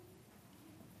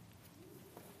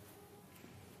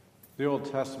The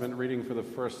Old Testament reading for the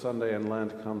first Sunday in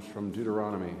Lent comes from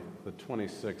Deuteronomy, the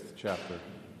 26th chapter.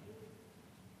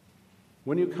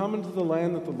 When you come into the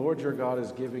land that the Lord your God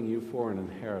is giving you for an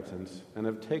inheritance, and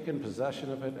have taken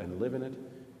possession of it and live in it,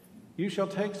 you shall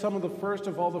take some of the first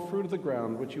of all the fruit of the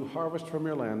ground which you harvest from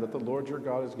your land that the Lord your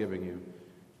God is giving you,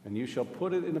 and you shall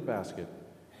put it in a basket,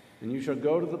 and you shall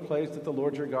go to the place that the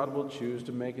Lord your God will choose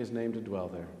to make his name to dwell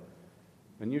there.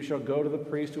 And you shall go to the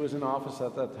priest who is in office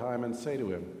at that time and say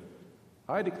to him,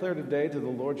 I declare today to the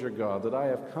Lord your God that I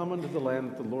have come into the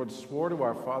land that the Lord swore to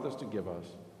our fathers to give us.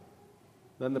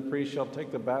 Then the priest shall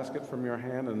take the basket from your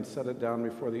hand and set it down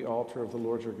before the altar of the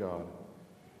Lord your God.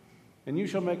 And you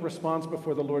shall make response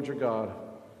before the Lord your God.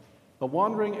 A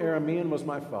wandering Aramean was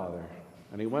my father,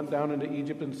 and he went down into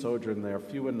Egypt and sojourned there,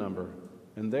 few in number.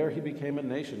 And there he became a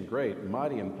nation, great,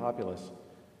 mighty, and populous.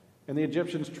 And the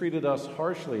Egyptians treated us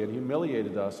harshly and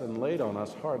humiliated us and laid on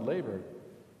us hard labor.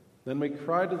 Then we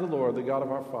cried to the Lord, the God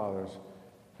of our fathers,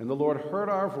 and the Lord heard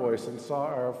our voice and saw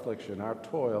our affliction, our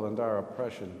toil, and our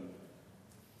oppression.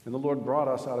 And the Lord brought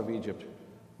us out of Egypt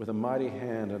with a mighty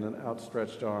hand and an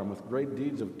outstretched arm, with great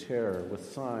deeds of terror,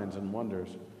 with signs and wonders.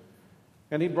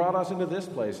 And he brought us into this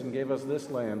place and gave us this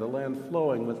land, a land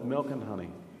flowing with milk and honey.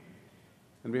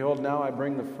 And behold, now I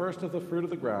bring the first of the fruit of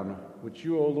the ground, which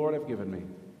you, O Lord, have given me.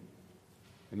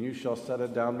 And you shall set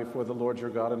it down before the Lord your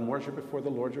God and worship before the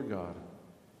Lord your God.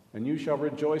 And you shall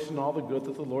rejoice in all the good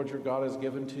that the Lord your God has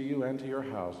given to you and to your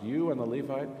house, you and the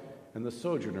Levite and the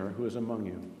sojourner who is among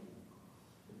you.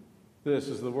 This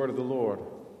is the word of the Lord.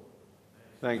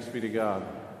 Thanks be to God.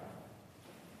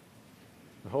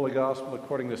 The Holy Gospel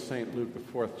according to St. Luke,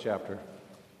 the 4th chapter.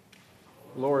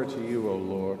 Glory to you, O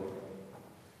Lord.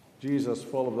 Jesus,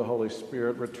 full of the Holy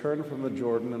Spirit, returned from the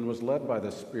Jordan and was led by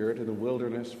the Spirit in the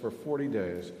wilderness for 40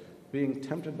 days, being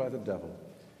tempted by the devil.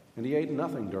 And he ate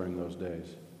nothing during those days.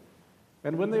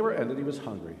 And when they were ended, he was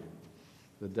hungry.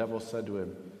 The devil said to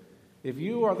him, If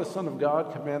you are the Son of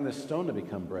God, command this stone to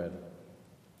become bread.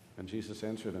 And Jesus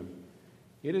answered him,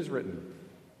 It is written,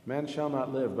 Man shall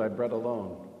not live by bread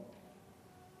alone.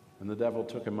 And the devil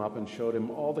took him up and showed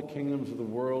him all the kingdoms of the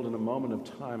world in a moment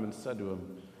of time and said to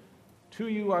him, To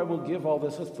you I will give all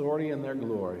this authority and their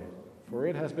glory, for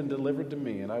it has been delivered to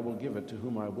me, and I will give it to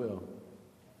whom I will.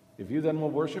 If you then will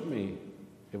worship me,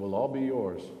 it will all be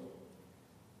yours.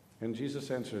 And Jesus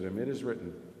answered him, It is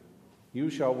written, You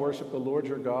shall worship the Lord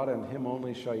your God, and him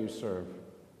only shall you serve.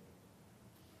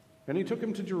 And he took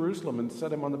him to Jerusalem and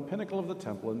set him on the pinnacle of the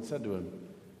temple and said to him,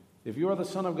 If you are the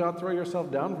Son of God, throw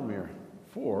yourself down from here,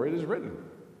 for it is written,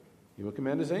 He will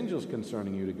command his angels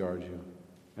concerning you to guard you,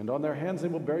 and on their hands they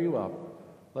will bear you up,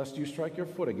 lest you strike your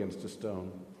foot against a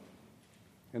stone.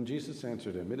 And Jesus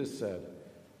answered him, It is said,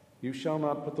 You shall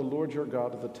not put the Lord your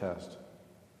God to the test.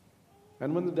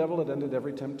 And when the devil had ended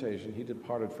every temptation, he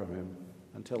departed from him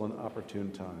until an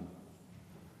opportune time.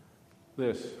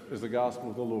 This is the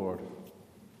gospel of the Lord.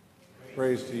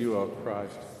 Praise to you, O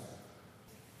Christ.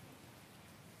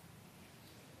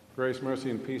 Grace, mercy,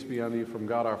 and peace be unto you from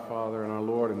God our Father and our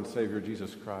Lord and Savior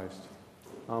Jesus Christ.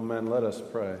 Amen. Let us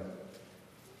pray.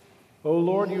 O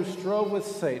Lord, you strove with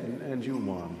Satan and you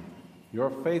won. Your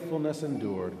faithfulness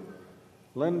endured.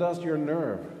 Lend us your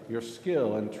nerve, your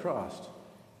skill, and trust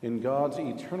in God's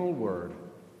eternal word.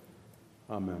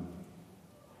 Amen.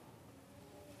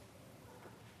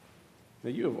 Now,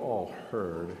 you have all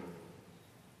heard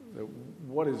that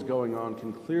what is going on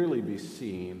can clearly be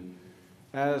seen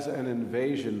as an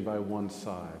invasion by one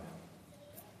side.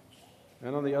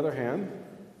 And on the other hand,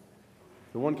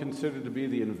 the one considered to be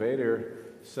the invader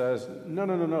says,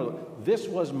 No, this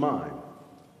was mine,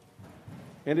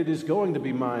 and it is going to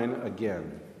be mine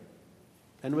again.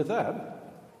 And with that,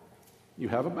 you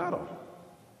have a battle.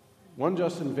 One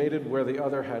just invaded where the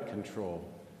other had control.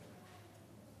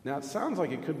 Now, it sounds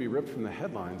like it could be ripped from the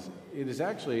headlines. It is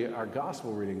actually our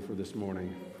gospel reading for this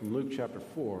morning from Luke chapter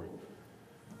 4.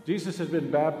 Jesus had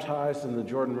been baptized in the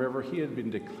Jordan River. He had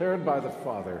been declared by the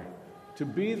Father to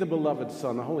be the beloved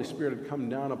Son. The Holy Spirit had come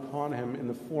down upon him in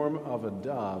the form of a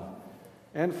dove.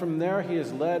 And from there he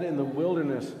is led in the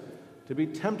wilderness to be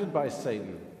tempted by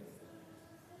Satan.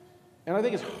 And I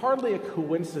think it's hardly a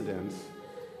coincidence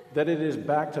that it is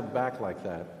back to back like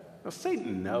that. Now,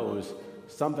 Satan knows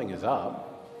something is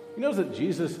up. He knows that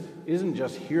Jesus isn't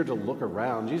just here to look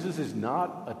around. Jesus is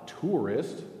not a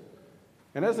tourist.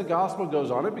 And as the gospel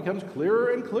goes on, it becomes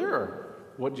clearer and clearer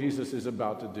what Jesus is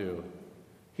about to do.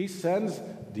 He sends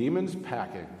demons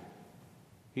packing.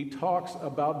 He talks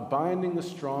about binding the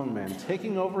strong man,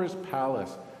 taking over his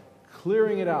palace,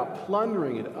 clearing it out,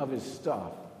 plundering it of his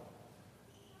stuff.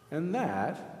 And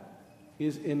that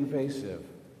is invasive.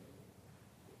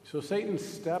 So Satan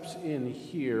steps in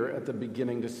here at the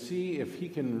beginning to see if he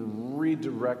can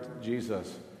redirect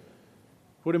Jesus,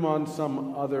 put him on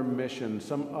some other mission,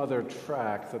 some other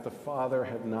track that the Father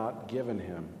had not given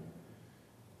him.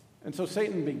 And so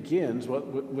Satan begins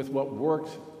with what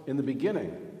worked in the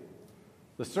beginning.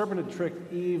 The serpent had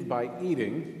tricked Eve by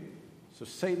eating, so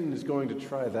Satan is going to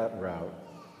try that route.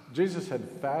 Jesus had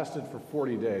fasted for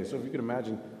 40 days, so if you can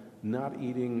imagine not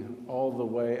eating all the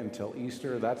way until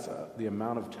Easter, that's the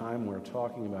amount of time we're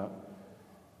talking about.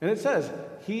 And it says,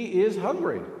 he is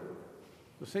hungry.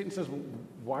 So Satan says, well,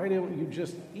 why don't you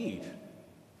just eat?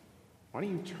 Why don't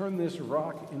you turn this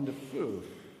rock into food?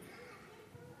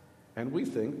 And we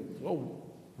think, well,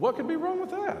 what could be wrong with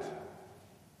that?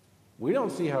 We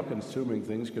don't see how consuming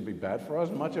things could be bad for us.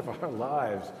 Much of our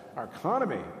lives, our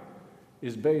economy,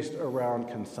 is based around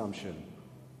consumption.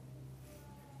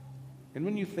 And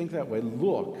when you think that way,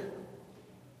 look.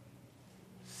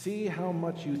 See how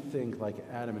much you think like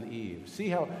Adam and Eve. See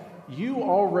how you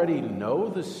already know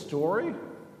the story.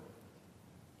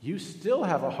 You still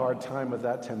have a hard time with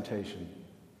that temptation.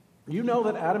 You know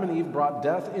that Adam and Eve brought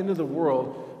death into the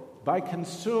world by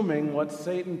consuming what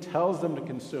Satan tells them to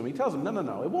consume. He tells them,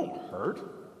 no, it won't hurt.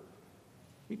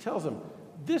 He tells them,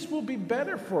 this will be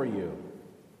better for you.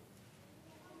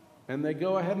 And they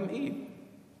go ahead and eat,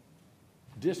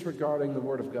 disregarding the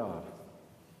Word of God.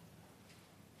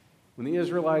 When the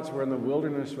Israelites were in the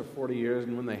wilderness for 40 years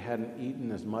and when they hadn't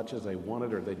eaten as much as they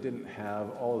wanted or they didn't have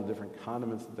all the different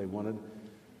condiments that they wanted,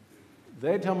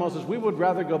 they tell Moses, we would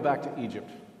rather go back to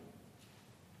Egypt.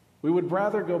 We would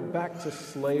rather go back to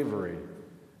slavery.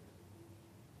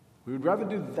 We would rather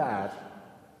do that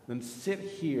than sit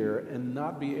here and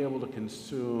not be able to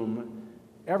consume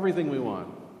everything we want,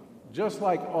 just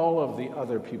like all of the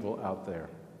other people out there.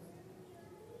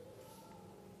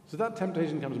 So that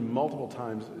temptation comes multiple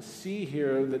times. See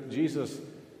here that Jesus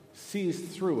sees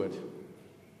through it.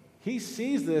 He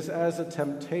sees this as a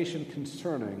temptation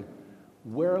concerning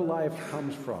where life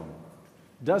comes from.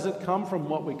 Does it come from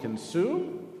what we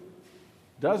consume?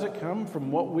 Does it come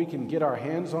from what we can get our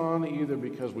hands on, either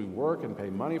because we work and pay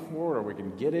money for it, or we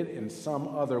can get it in some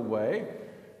other way?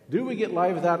 Do we get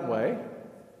life that way?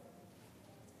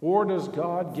 Or does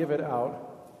God give it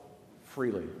out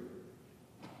freely?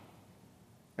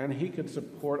 And he could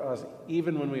support us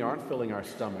even when we aren't filling our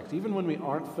stomachs, even when we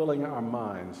aren't filling our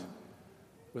minds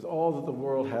with all that the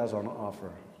world has on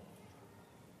offer.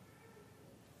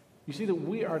 You see that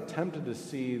we are tempted to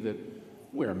see that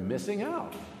we're missing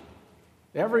out.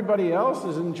 Everybody else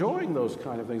is enjoying those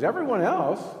kind of things. Everyone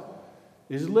else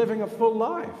is living a full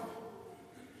life.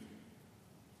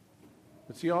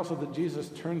 But see also that Jesus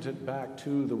turns it back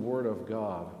to the Word of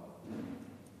God.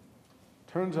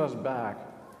 Turns us back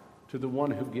to the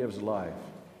one who gives life.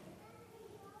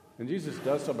 And Jesus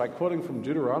does so by quoting from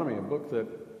Deuteronomy, a book that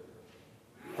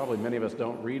probably many of us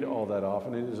don't read all that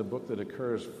often. It is a book that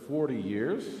occurs 40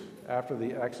 years after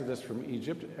the Exodus from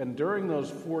Egypt. And during those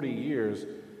 40 years,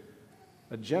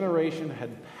 a generation had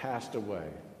passed away,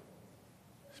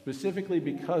 specifically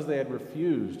because they had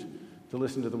refused to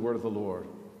listen to the word of the Lord.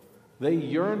 They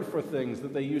yearned for things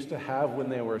that they used to have when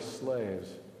they were slaves.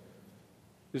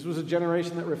 This was a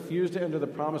generation that refused to enter the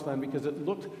promised land because it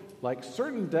looked like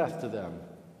certain death to them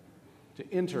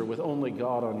to enter with only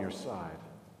God on your side.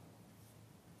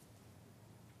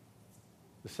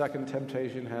 The second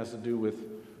temptation has to do with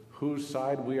whose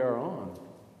side we are on.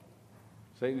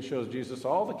 Satan shows Jesus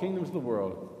all the kingdoms of the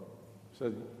world.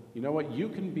 Said, you know what? You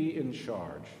can be in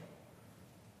charge.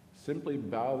 Simply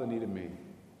bow the knee to me.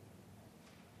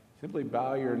 Simply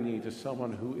bow your knee to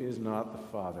someone who is not the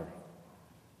Father.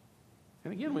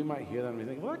 And again, we might hear that and we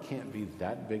think, well, that can't be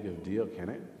that big of a deal, can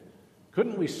it?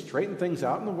 Couldn't we straighten things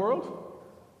out in the world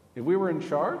if we were in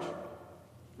charge?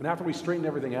 And after we straightened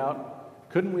everything out,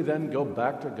 couldn't we then go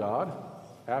back to God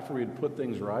after we'd put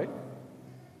things right?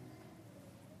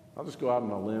 I'll just go out on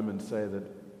a limb and say that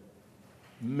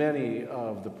many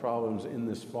of the problems in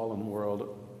this fallen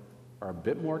world are a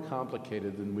bit more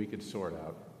complicated than we could sort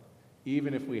out,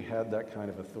 even if we had that kind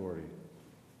of authority.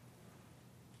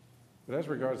 But as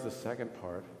regards the second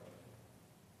part,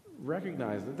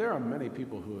 recognize that there are many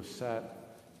people who have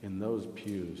sat in those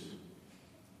pews,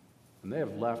 and they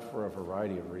have left for a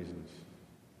variety of reasons.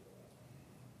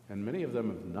 And many of them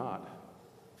have not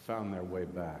found their way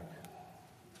back.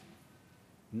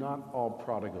 Not all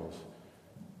prodigals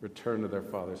return to their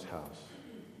father's house.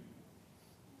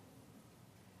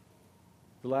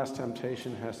 The last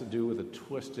temptation has to do with a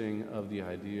twisting of the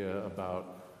idea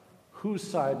about whose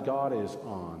side God is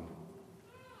on.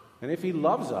 And if he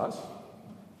loves us,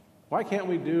 why can't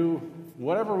we do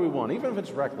whatever we want, even if it's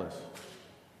reckless?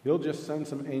 He'll just send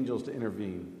some angels to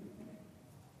intervene.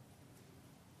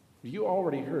 You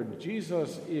already heard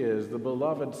Jesus is the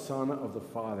beloved Son of the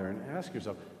Father. And ask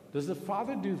yourself, does the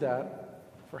Father do that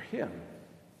for him?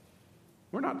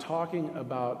 We're not talking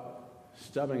about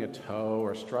stubbing a toe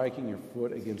or striking your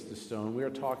foot against a stone. We are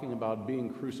talking about being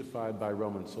crucified by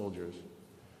Roman soldiers.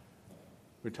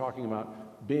 We're talking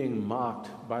about being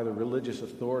mocked by the religious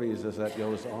authorities as that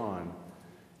goes on.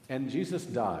 And Jesus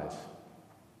dies.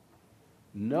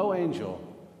 No angel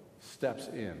steps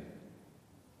in.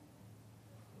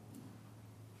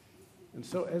 And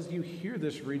so as you hear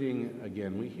this reading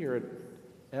again, we hear it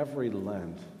every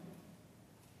Lent.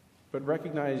 But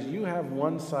recognize you have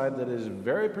one side that is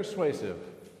very persuasive.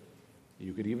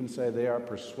 You could even say they are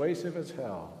persuasive as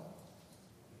hell.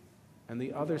 And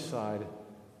the other side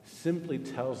simply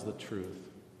tells the truth.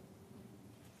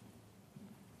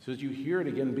 So as you hear it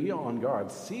again, be on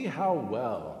guard. See how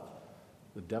well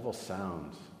the devil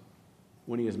sounds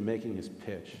when he is making his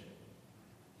pitch.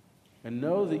 And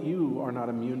know that you are not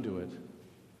immune to it.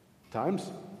 At times,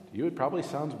 to you it probably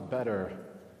sounds better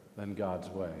than God's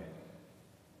way.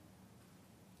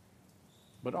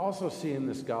 But also see in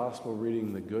this gospel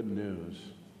reading the good news.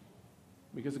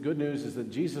 Because the good news is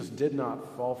that Jesus did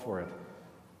not fall for it.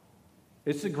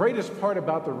 It's the greatest part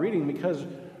about the reading because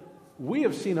we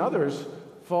have seen others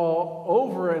fall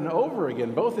over and over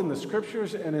again, both in the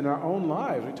scriptures and in our own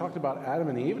lives. We talked about Adam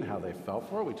and Eve and how they fell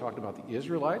for it. We talked about the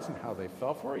Israelites and how they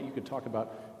fell for it. You could talk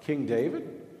about King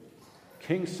David,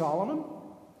 King Solomon.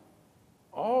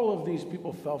 All of these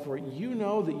people fell for it. You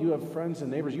know that you have friends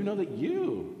and neighbors. You know that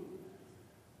you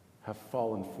have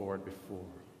fallen for it before.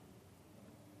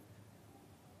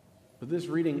 But this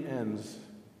reading ends,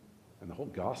 and the whole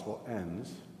gospel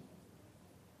ends,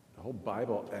 the whole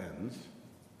Bible ends,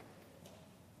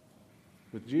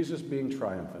 with Jesus being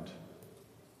triumphant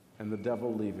and the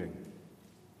devil leaving.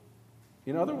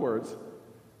 In other words,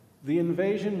 the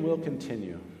invasion will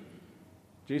continue.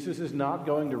 Jesus is not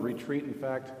going to retreat. In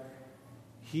fact,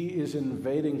 he is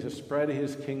invading to spread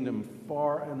his kingdom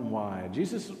far and wide.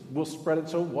 Jesus will spread it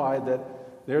so wide that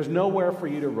there's nowhere for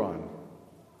you to run.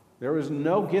 There is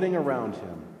no getting around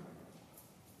him.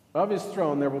 Of his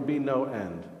throne there will be no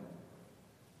end.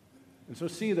 And so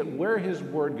see that where his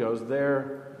word goes,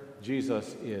 there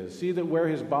Jesus is. See that where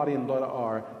his body and blood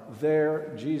are,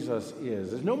 there Jesus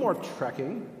is. There's no more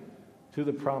trekking to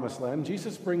the promised land.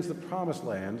 Jesus brings the promised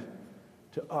land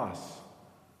to us.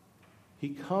 He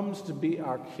comes to be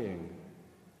our king,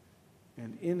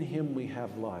 and in him we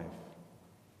have life.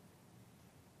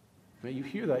 May you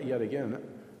hear that yet again.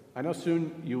 I know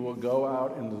soon you will go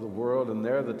out into the world, and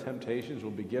there the temptations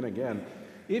will begin again.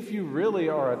 If you really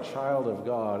are a child of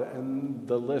God, and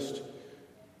the list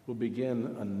will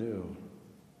begin anew.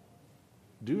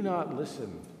 Do not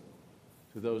listen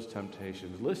to those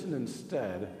temptations. Listen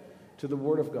instead to the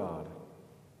Word of God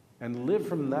and live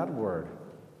from that Word,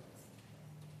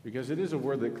 because it is a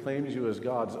Word that claims you as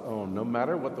God's own. No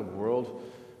matter what the world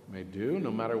may do,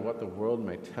 no matter what the world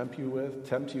may tempt you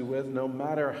with, no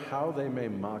matter how they may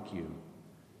mock you,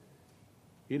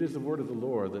 it is the Word of the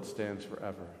Lord that stands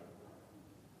forever.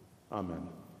 Amen.